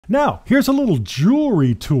Now, here's a little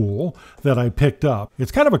jewelry tool that I picked up.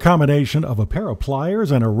 It's kind of a combination of a pair of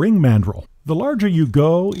pliers and a ring mandrel. The larger you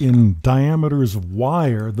go in diameters of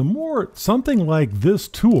wire, the more something like this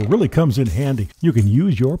tool really comes in handy. You can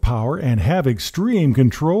use your power and have extreme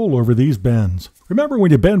control over these bends. Remember, when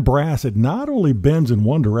you bend brass, it not only bends in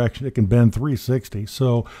one direction, it can bend 360.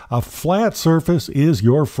 So a flat surface is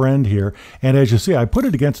your friend here. And as you see, I put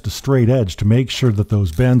it against a straight edge to make sure that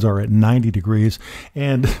those bends are at 90 degrees.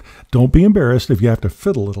 And don't be embarrassed if you have to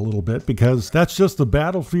fiddle it a little bit, because that's just the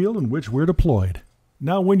battlefield in which we're deployed.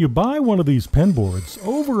 Now, when you buy one of these pen boards,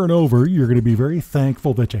 over and over, you're going to be very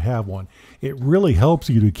thankful that you have one. It really helps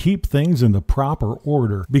you to keep things in the proper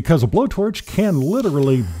order, because a blowtorch can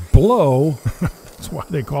literally blow. That's why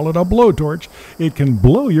they call it a blowtorch. It can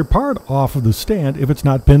blow your part off of the stand if it's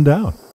not pinned down.